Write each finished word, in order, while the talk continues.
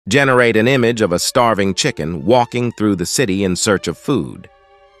Generate an image of a starving chicken walking through the city in search of food.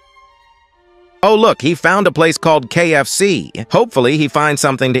 Oh look, he found a place called KFC. Hopefully he finds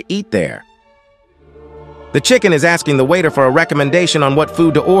something to eat there. The chicken is asking the waiter for a recommendation on what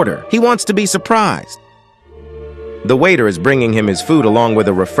food to order. He wants to be surprised. The waiter is bringing him his food along with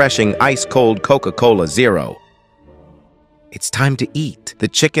a refreshing ice-cold Coca-Cola Zero. It's time to eat. The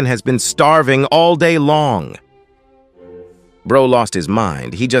chicken has been starving all day long. Bro lost his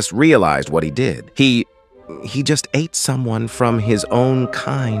mind. He just realized what he did. He just ate someone from his own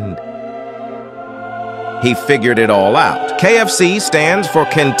kind. He figured it all out. KFC stands for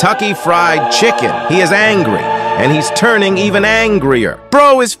Kentucky Fried Chicken. He is angry, and he's turning even angrier.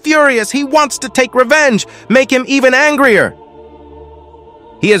 Bro is furious. He wants to take revenge, make him even angrier.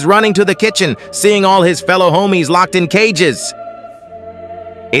 He is running to the kitchen, seeing all his fellow homies locked in cages.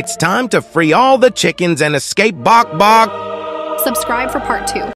 It's time to free all the chickens and escape Bok Bok. Subscribe for part 2.